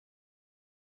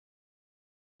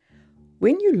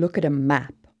When you look at a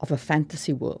map of a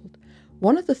fantasy world,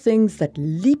 one of the things that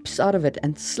leaps out of it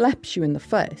and slaps you in the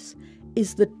face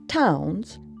is the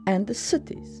towns and the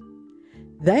cities.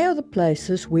 They are the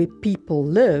places where people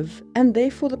live, and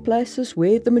therefore the places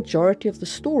where the majority of the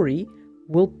story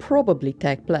will probably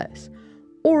take place,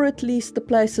 or at least the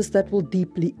places that will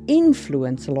deeply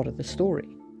influence a lot of the story.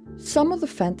 Some of the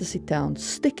fantasy towns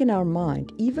stick in our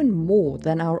mind even more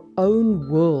than our own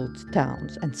world's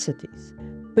towns and cities.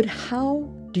 But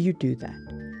how do you do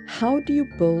that? How do you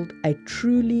build a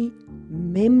truly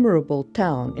memorable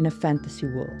town in a fantasy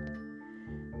world?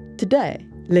 Today,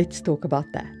 let's talk about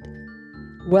that.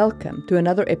 Welcome to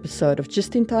another episode of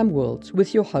Just in Time Worlds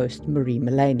with your host, Marie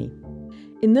Mullany.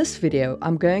 In this video,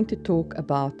 I'm going to talk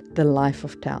about the life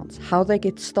of towns, how they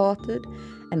get started,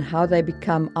 and how they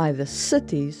become either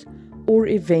cities or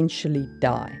eventually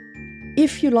die.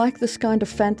 If you like this kind of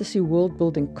fantasy world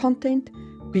building content,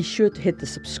 be sure to hit the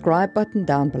subscribe button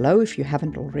down below if you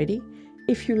haven't already.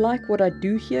 If you like what I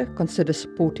do here, consider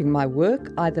supporting my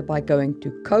work either by going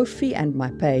to Ko-fi and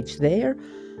my page there,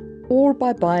 or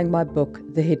by buying my book,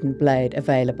 The Hidden Blade,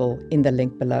 available in the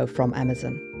link below from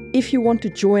Amazon. If you want to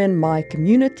join my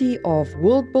community of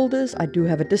world builders, I do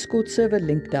have a Discord server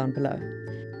link down below.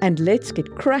 And let's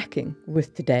get cracking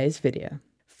with today's video.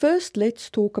 First, let's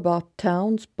talk about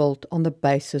towns built on the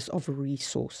basis of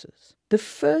resources. The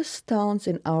first towns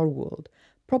in our world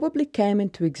probably came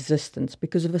into existence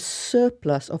because of a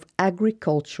surplus of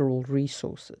agricultural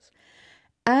resources.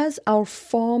 As our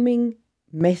farming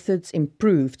methods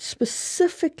improved,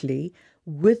 specifically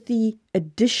with the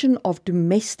addition of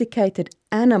domesticated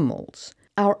animals,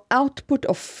 our output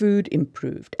of food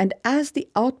improved. And as the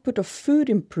output of food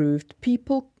improved,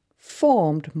 people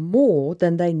farmed more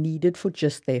than they needed for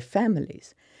just their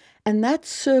families. And that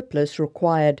surplus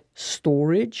required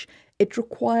storage. It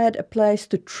required a place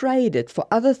to trade it for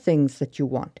other things that you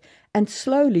want. And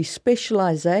slowly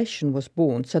specialization was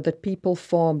born so that people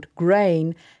farmed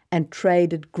grain and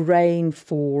traded grain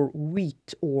for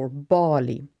wheat or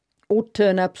barley or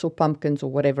turnips or pumpkins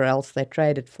or whatever else they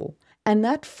traded for. And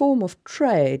that form of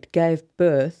trade gave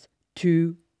birth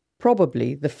to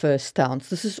probably the first towns.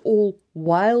 This is all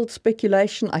wild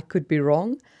speculation. I could be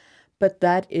wrong. But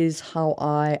that is how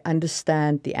I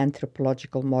understand the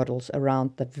anthropological models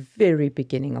around the very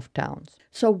beginning of towns.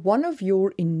 So one of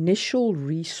your initial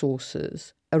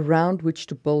resources around which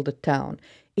to build a town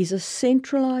is a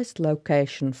centralized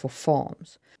location for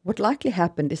farms. What likely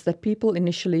happened is that people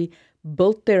initially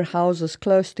built their houses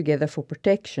close together for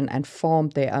protection and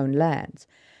farmed their own lands.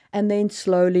 And then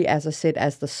slowly, as I said,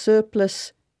 as the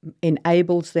surplus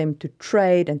enables them to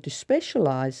trade and to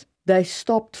specialize, they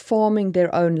stopped farming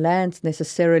their own lands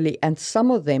necessarily, and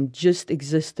some of them just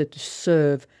existed to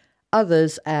serve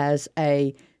others as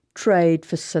a trade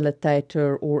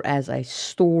facilitator or as a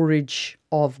storage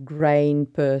of grain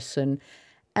person,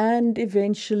 and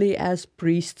eventually as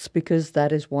priests, because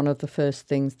that is one of the first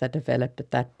things that developed at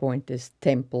that point is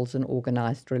temples and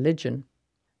organized religion.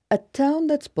 A town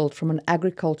that's built from an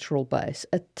agricultural base,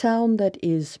 a town that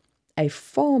is a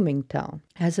farming town,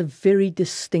 has a very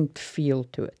distinct feel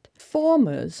to it.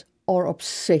 Farmers are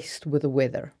obsessed with the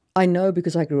weather. I know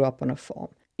because I grew up on a farm.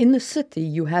 In the city,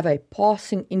 you have a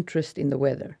passing interest in the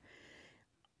weather.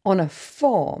 On a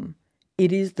farm,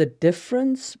 it is the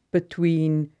difference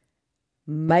between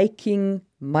making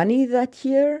money that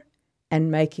year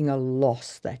and making a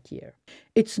loss that year.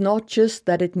 It's not just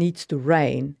that it needs to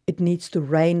rain. It needs to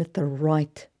rain at the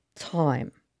right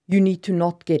time. You need to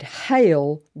not get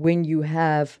hail when you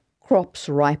have crops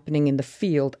ripening in the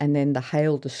field and then the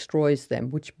hail destroys them,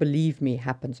 which, believe me,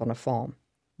 happens on a farm.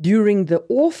 During the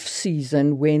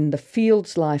off-season, when the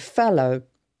fields lie fallow,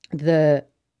 the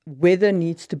weather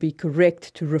needs to be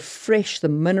correct to refresh the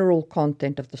mineral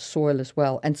content of the soil as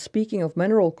well. And speaking of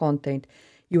mineral content,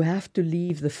 you have to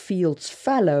leave the fields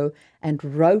fallow and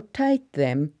rotate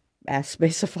them, as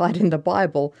specified in the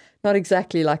Bible, not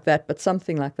exactly like that, but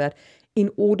something like that, in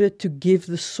order to give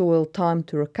the soil time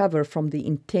to recover from the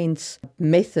intense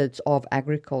methods of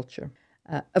agriculture.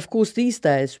 Of course, these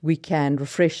days we can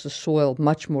refresh the soil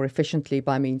much more efficiently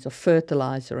by means of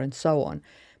fertilizer and so on.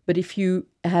 But if you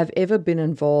have ever been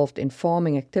involved in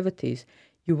farming activities,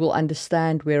 you will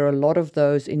understand where a lot of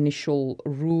those initial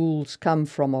rules come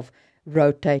from of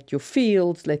rotate your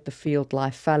fields, let the field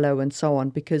lie fallow and so on,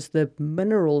 because the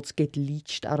minerals get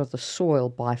leached out of the soil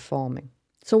by farming.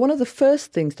 So one of the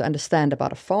first things to understand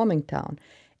about a farming town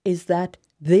is that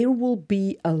there will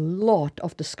be a lot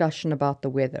of discussion about the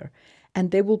weather,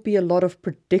 and there will be a lot of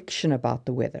prediction about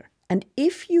the weather. And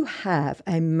if you have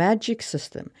a magic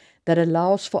system that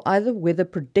allows for either weather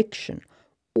prediction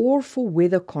or for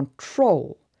weather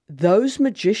control, those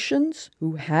magicians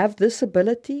who have this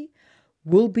ability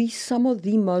will be some of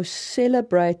the most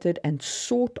celebrated and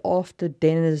sought-after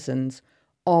denizens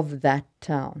of that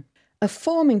town. A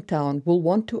farming town will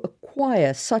want to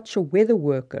acquire such a weather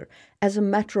worker as a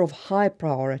matter of high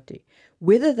priority,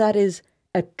 whether that is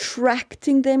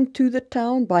attracting them to the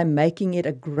town by making it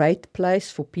a great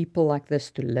place for people like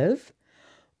this to live,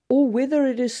 or whether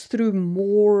it is through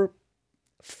more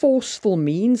forceful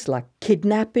means like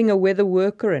kidnapping a weather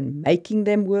worker and making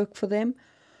them work for them,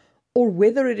 or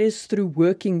whether it is through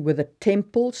working with a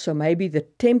temple, so maybe the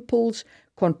temples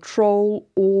control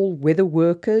all weather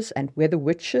workers and weather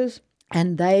witches,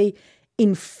 and they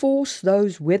enforce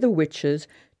those weather witches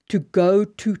to go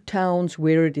to towns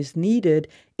where it is needed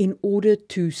in order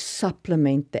to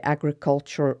supplement the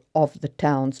agriculture of the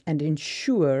towns and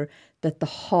ensure that the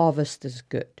harvest is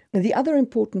good. Now, the other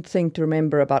important thing to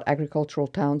remember about agricultural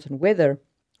towns and weather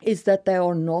is that they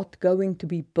are not going to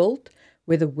be built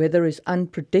where the weather is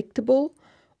unpredictable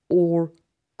or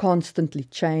constantly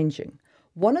changing.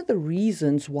 One of the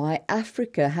reasons why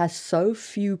Africa has so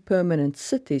few permanent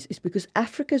cities is because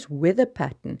Africa's weather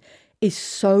pattern is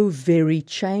so very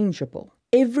changeable.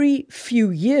 Every few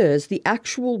years, the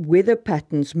actual weather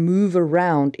patterns move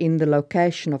around in the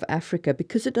location of Africa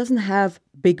because it doesn't have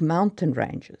big mountain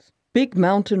ranges. Big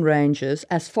mountain ranges,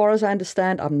 as far as I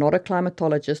understand, I'm not a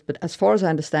climatologist, but as far as I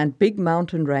understand, big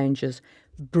mountain ranges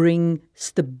bring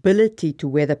stability to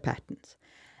weather patterns.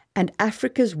 And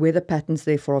Africa's weather patterns,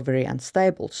 therefore, are very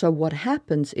unstable. So what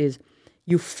happens is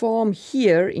you farm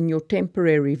here in your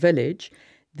temporary village,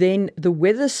 then the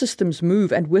weather systems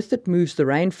move, and with it moves the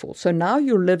rainfall. So now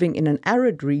you're living in an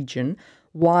arid region,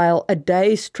 while a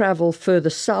day's travel further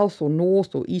south or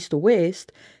north or east or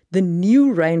west, the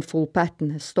new rainfall pattern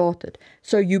has started.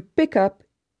 So you pick up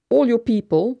all your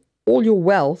people, all your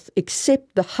wealth,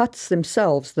 except the huts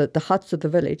themselves, the huts of the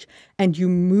village, and you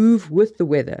move with the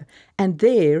weather. And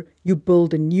there you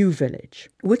build a new village,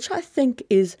 which I think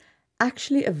is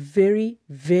actually a very,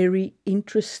 very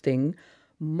interesting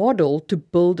model to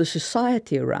build a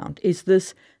society around, is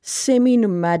this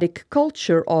semi-nomadic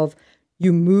culture of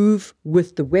you move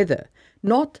with the weather,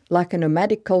 not like a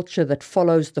nomadic culture that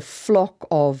follows the flock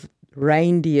of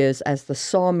reindeers as the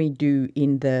Sami do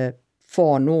in the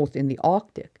far north in the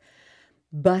Arctic,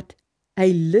 but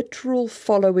a literal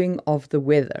following of the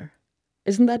weather.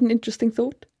 Isn't that an interesting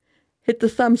thought? Hit the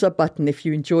thumbs up button if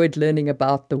you enjoyed learning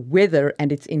about the weather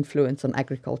and its influence on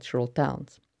agricultural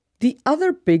towns. The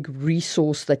other big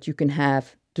resource that you can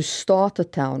have to start a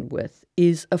town with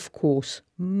is, of course,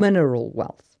 mineral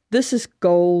wealth. This is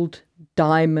gold,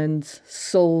 diamonds,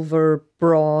 silver,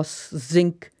 brass,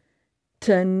 zinc,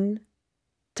 tin.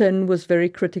 Tin was very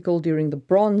critical during the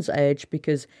Bronze Age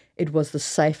because it was the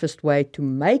safest way to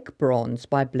make bronze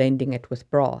by blending it with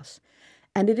brass.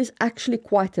 And it is actually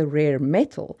quite a rare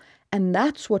metal, and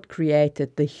that's what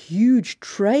created the huge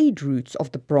trade routes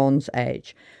of the Bronze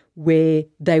Age, where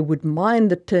they would mine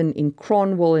the tin in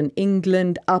Cornwall in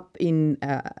England, up in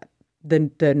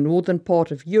the northern part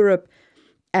of Europe,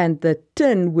 and the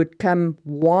tin would come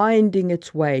winding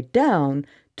its way down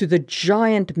to the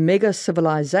giant mega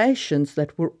civilizations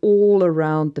that were all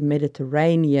around the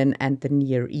Mediterranean and the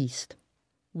Near East.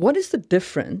 What is the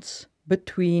difference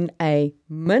between a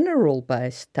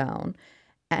mineral-based town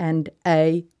and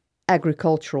a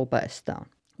agricultural-based town?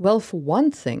 Well, for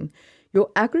one thing,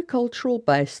 your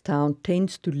agricultural-based town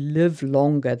tends to live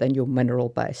longer than your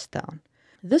mineral-based town.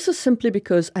 This is simply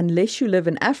because unless you live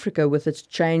in Africa with its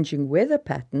changing weather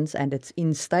patterns and its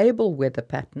unstable weather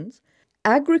patterns,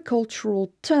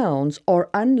 agricultural towns are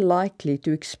unlikely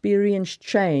to experience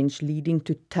change leading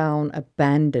to town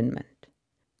abandonment.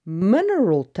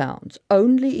 Mineral towns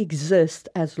only exist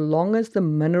as long as the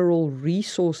mineral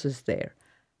resource is there,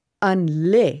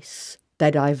 unless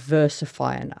they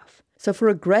diversify enough. So for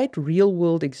a great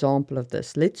real-world example of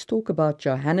this, let's talk about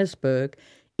Johannesburg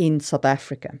in South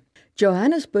Africa.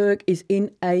 Johannesburg is in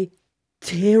a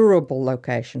terrible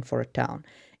location for a town.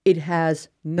 It has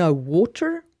no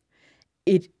water.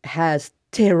 It has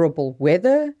terrible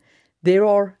weather. There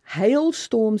are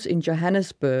hailstorms in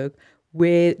Johannesburg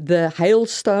where the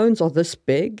hailstones are this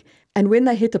big, and when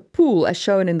they hit a pool, as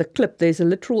shown in the clip, there's a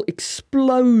literal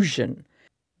explosion.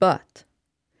 But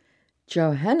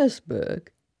Johannesburg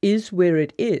is where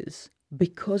it is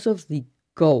because of the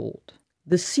gold.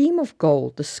 The seam of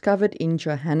gold discovered in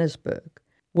Johannesburg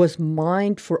was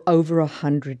mined for over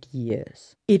 100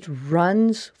 years. It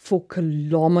runs for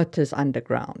kilometers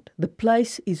underground. The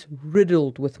place is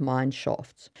riddled with mine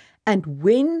shafts. And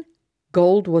when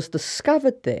gold was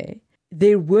discovered there,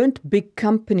 there weren't big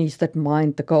companies that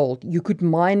mined the gold. You could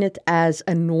mine it as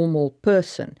a normal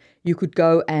person. You could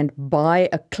go and buy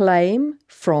a claim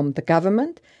from the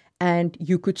government, and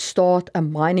you could start a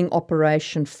mining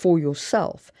operation for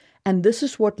yourself. And this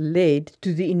is what led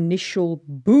to the initial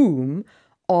boom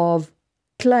of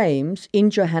claims in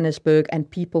Johannesburg and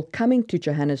people coming to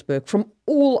Johannesburg from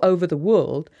all over the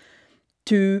world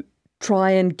to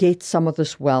try and get some of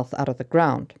this wealth out of the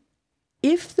ground.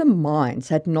 If the mines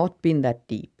had not been that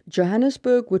deep,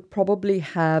 Johannesburg would probably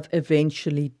have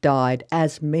eventually died,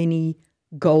 as many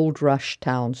gold rush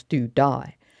towns do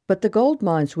die. But the gold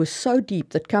mines were so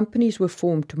deep that companies were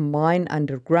formed to mine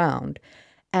underground,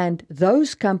 and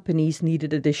those companies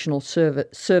needed additional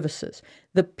services.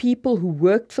 The people who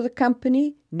worked for the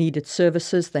company needed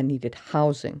services, they needed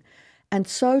housing. And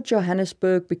so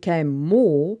Johannesburg became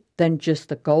more than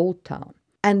just a gold town.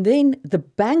 And then the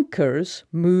bankers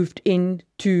moved in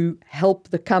to help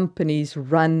the companies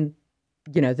run,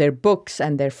 their books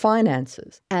and their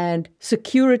finances. And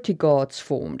security guards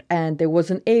formed, and there was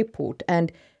an airport,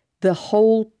 and the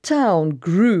whole town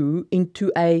grew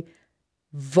into a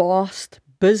vast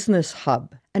business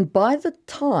hub. And by the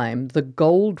time the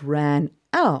gold ran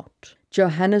out,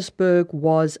 Johannesburg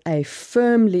was a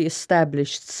firmly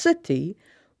established city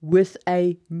with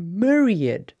a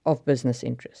myriad of business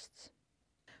interests.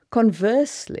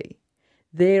 Conversely,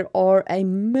 there are a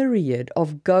myriad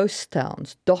of ghost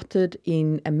towns dotted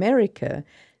in America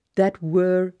that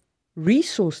were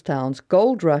resource towns,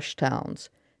 gold rush towns,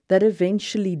 that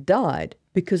eventually died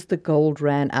because the gold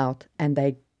ran out and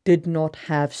they did not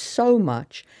have so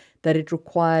much that it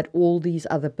required all these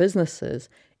other businesses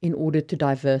in order to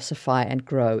diversify and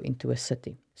grow into a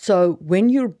city. So when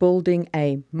you're building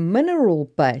a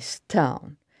mineral-based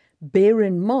town, bear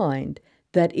in mind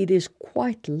that it is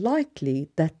quite likely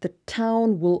that the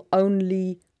town will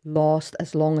only last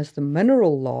as long as the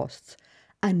mineral lasts,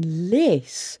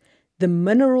 unless the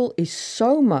mineral is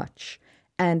so much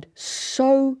and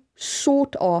so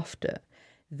sought after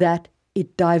that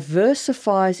it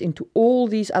diversifies into all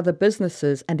these other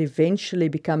businesses and eventually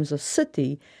becomes a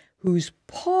city whose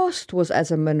past was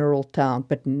as a mineral town,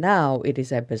 but now it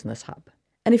is a business hub.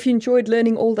 And if you enjoyed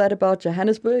learning all that about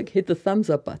Johannesburg, hit the thumbs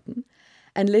up button.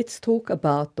 And let's talk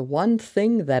about the one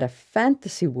thing that a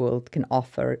fantasy world can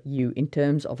offer you in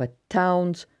terms of a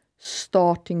town's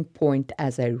starting point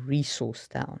as a resource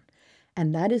town.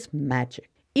 And that is magic.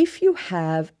 If you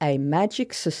have a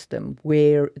magic system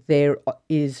where there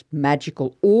is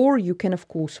magical ore, you can of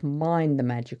course mine the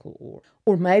magical ore.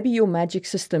 Or maybe your magic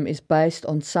system is based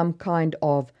on some kind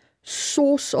of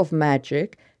source of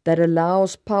magic that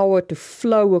allows power to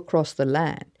flow across the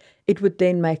land. It would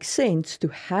then make sense to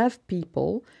have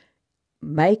people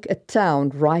make a town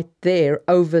right there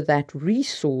over that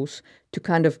resource to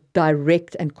kind of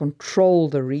direct and control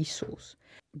the resource.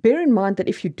 Bear in mind that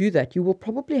if you do that, you will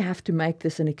probably have to make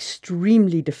this an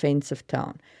extremely defensive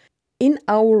town. In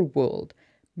our world,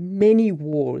 many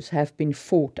wars have been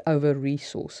fought over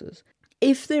resources.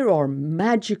 If there are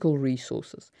magical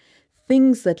resources,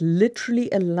 things that literally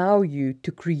allow you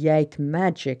to create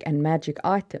magic and magic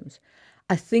items,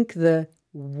 I think the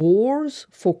wars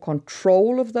for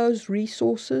control of those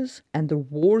resources and the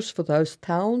wars for those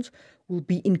towns will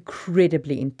be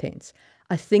incredibly intense.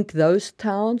 I think those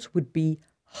towns would be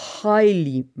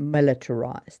highly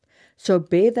militarized. So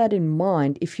bear that in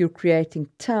mind if you're creating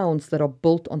towns that are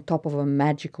built on top of a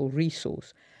magical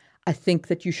resource. I think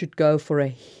that you should go for a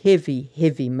heavy,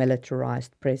 heavy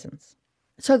militarized presence.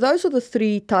 So those are the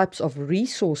three types of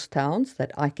resource towns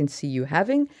that I can see you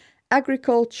having: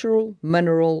 agricultural,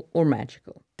 mineral, or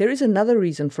magical. There is another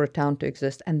reason for a town to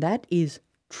exist, and that is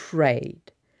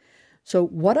trade. So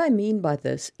what I mean by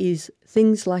this is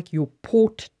things like your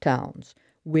port towns,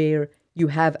 where you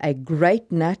have a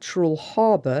great natural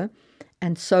harbor,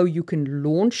 and so you can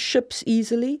launch ships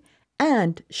easily,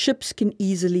 and ships can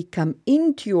easily come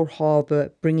into your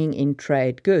harbor, bringing in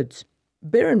trade goods.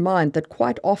 Bear in mind that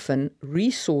quite often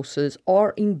resources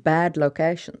are in bad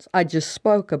locations. I just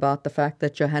spoke about the fact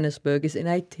that Johannesburg is in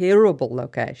a terrible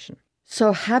location.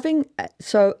 So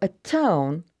a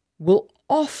town will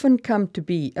often come to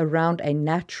be around a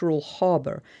natural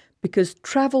harbor, because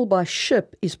travel by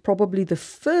ship is probably the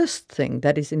first thing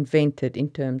that is invented in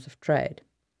terms of trade.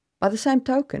 By the same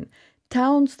token,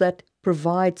 towns that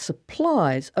provide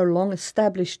supplies along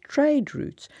established trade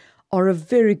routes are a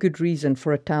very good reason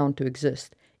for a town to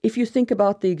exist. If you think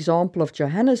about the example of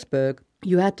Johannesburg,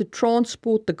 you had to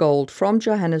transport the gold from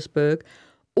Johannesburg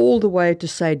all the way to,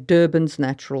 say, Durban's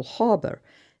natural harbour.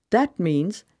 That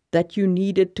means that you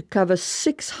needed to cover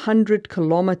 600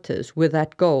 kilometers with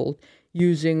that gold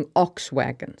using ox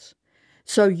wagons.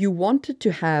 So you wanted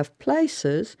to have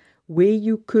places where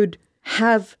you could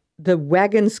have the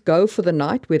wagons go for the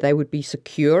night, where they would be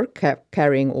secure,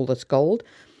 carrying all this gold,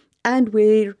 and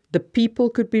where the people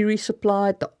could be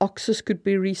resupplied, the oxes could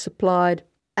be resupplied,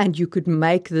 and you could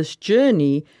make this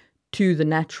journey to the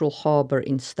natural harbour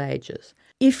in stages.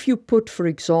 If you put, for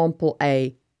example,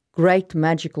 a great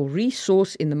magical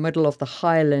resource in the middle of the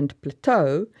highland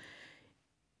plateau,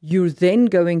 you're then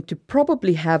going to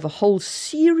probably have a whole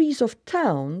series of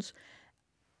towns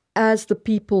as the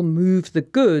people move the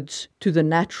goods to the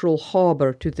natural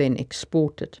harbour to then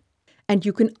export it. And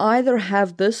you can either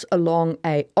have this along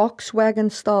a ox wagon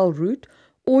style route,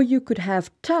 or you could have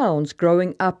towns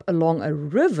growing up along a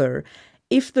river.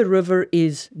 If the river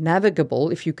is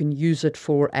navigable, if you can use it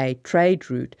for a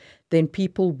trade route, then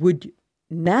people would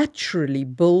naturally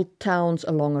build towns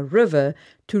along a river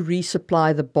to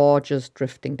resupply the barges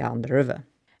drifting down the river.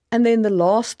 And then the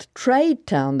last trade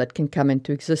town that can come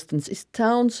into existence is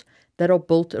towns that are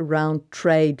built around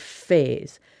trade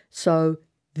fairs. So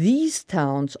these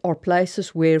towns are places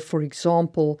where, for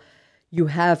example, you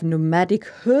have nomadic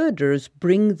herders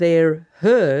bring their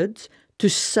herds to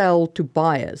sell to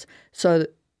buyers. So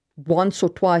once or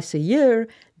twice a year,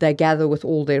 they gather with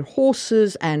all their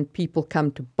horses and people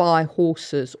come to buy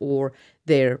horses, or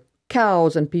their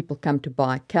cows and people come to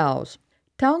buy cows.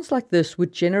 Towns like this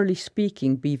would, generally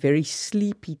speaking, be very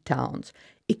sleepy towns,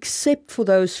 except for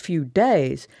those few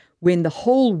days when the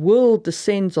whole world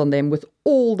descends on them with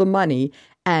all the money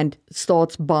and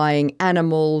starts buying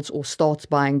animals or starts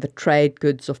buying the trade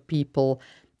goods of people,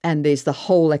 and there's the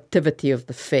whole activity of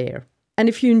the fair. And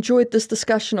if you enjoyed this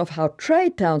discussion of how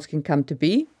trade towns can come to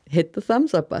be, hit the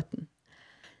thumbs up button.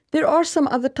 There are some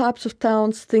other types of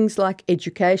towns, things like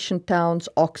education towns,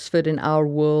 Oxford in our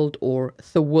world, or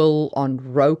Thewil on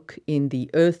Roke in the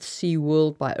Earthsea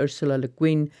world by Ursula Le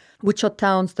Guin, which are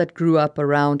towns that grew up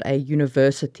around a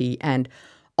university and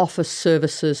offer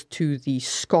services to the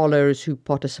scholars who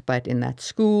participate in that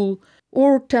school,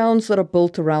 or towns that are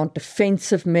built around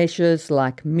defensive measures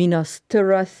like Minas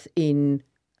Tirith in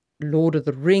Lord of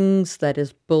the Rings, that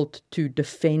is built to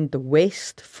defend the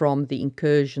West from the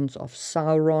incursions of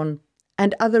Sauron,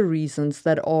 and other reasons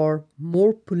that are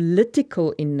more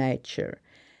political in nature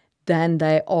than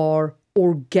they are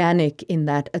organic in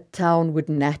that a town would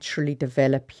naturally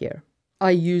develop here. I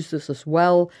use this as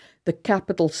well. The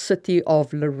capital city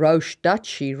of La Roche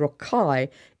Duchy, Rocaille,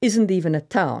 isn't even a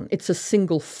town. It's a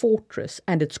single fortress,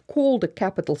 and it's called a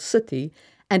capital city,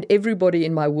 and everybody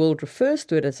in my world refers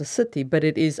to it as a city, but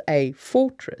it is a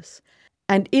fortress.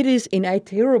 And it is in a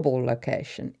terrible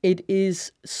location. It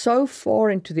is so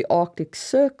far into the Arctic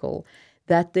Circle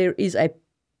that there is a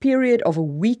period of a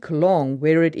week long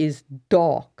where it is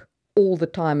dark all the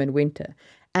time in winter.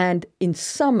 And in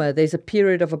summer, there's a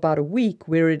period of about a week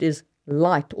where it is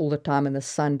light all the time and the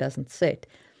sun doesn't set.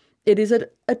 It is an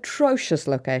atrocious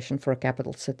location for a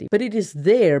capital city, but it is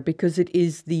there because it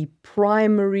is the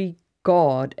primary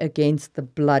guard against the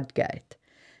Bloodgate.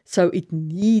 So it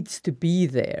needs to be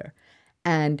there.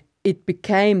 And it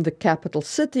became the capital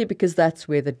city because that's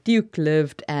where the Duke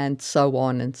lived and so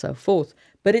on and so forth.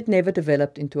 But it never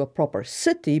developed into a proper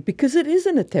city because it is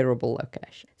in a terrible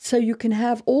location. So you can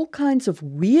have all kinds of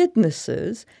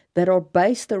weirdnesses that are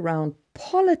based around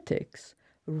politics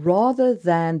rather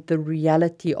than the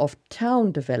reality of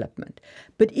town development.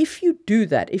 But if you do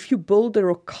that, if you build a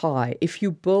Rocaille, if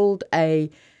you build a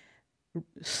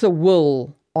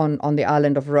Thewil on the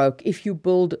island of Roke, if you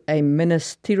build a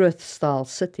Minas Tirith style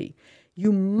city,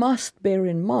 you must bear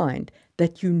in mind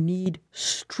that you need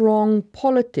strong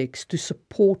politics to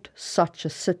support such a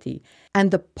city.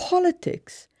 And the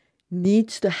politics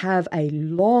needs to have a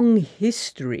long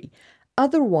history.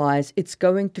 Otherwise, it's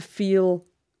going to feel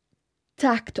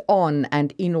tacked on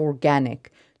and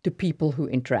inorganic to people who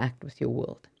interact with your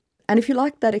world. And if you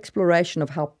like that exploration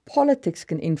of how politics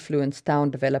can influence town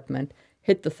development,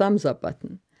 hit the thumbs up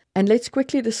button. And let's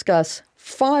quickly discuss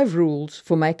 5 rules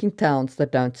for making towns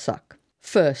that don't suck.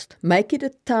 First, make it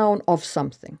a town of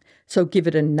something. So give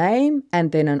it a name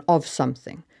and then an of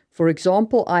something. For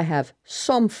example, I have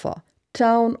Somfa,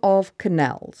 town of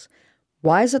canals.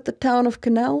 Why is it the town of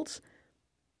canals?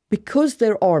 Because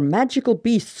there are magical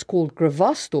beasts called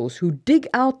gravastors who dig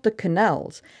out the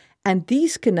canals, and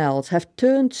these canals have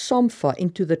turned Somfa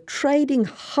into the trading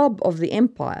hub of the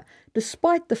empire,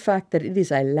 despite the fact that it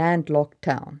is a landlocked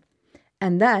town.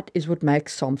 And that is what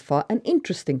makes Somfa an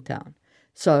interesting town.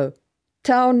 So,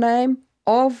 town name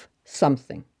of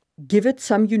something. Give it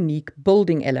some unique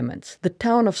building elements. The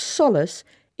town of Solace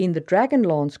in the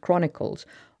Dragonlance Chronicles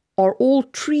are all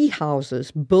tree houses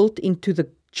built into the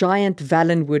giant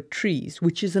Valenwood trees,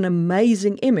 which is an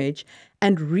amazing image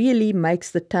and really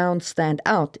makes the town stand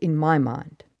out in my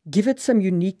mind. Give it some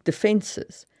unique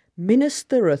defences. Minas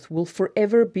Tirith will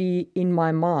forever be in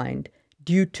my mind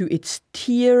due to its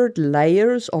tiered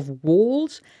layers of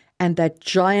walls and that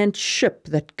giant ship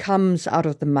that comes out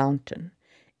of the mountain.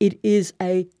 It is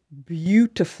a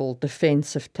beautiful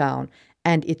defensive town,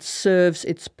 and it serves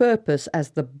its purpose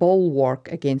as the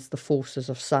bulwark against the forces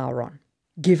of Sauron.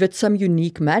 Give it some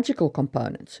unique magical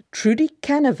components. Trudi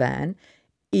Canavan,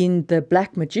 in the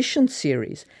Black Magician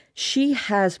series, she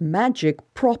has magic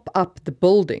prop up the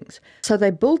buildings. So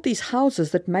they build these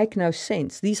houses that make no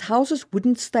sense. These houses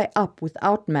wouldn't stay up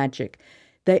without magic.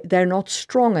 They're not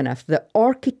strong enough. The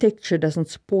architecture doesn't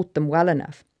support them well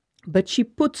enough. But she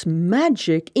puts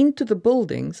magic into the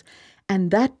buildings,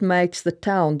 and that makes the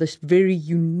town this very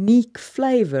unique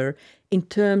flavor in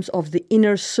terms of the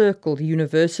inner circle, the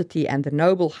university and the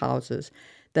noble houses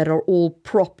that are all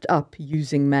propped up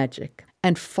using magic.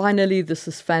 And finally, this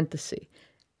is fantasy.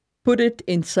 Put it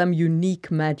in some unique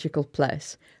magical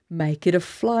place. Make it a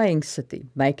flying city.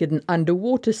 Make it an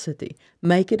underwater city.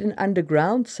 Make it an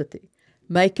underground city.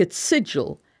 Make it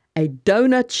Sigil, a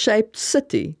donut-shaped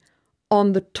city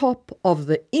on the top of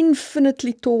the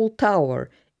infinitely tall tower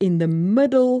in the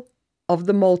middle of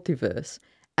the multiverse,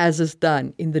 as is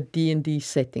done in the D&D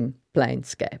setting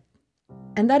Planescape.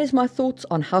 And that is my thoughts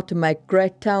on how to make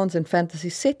great towns in fantasy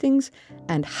settings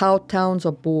and how towns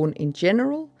are born in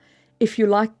general. If you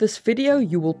like this video,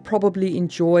 you will probably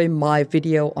enjoy my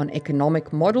video on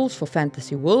economic models for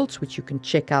fantasy worlds, which you can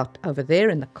check out over there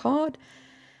in the card.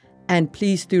 And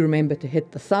please do remember to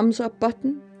hit the thumbs up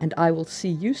button, and I will see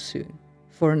you soon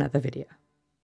for another video.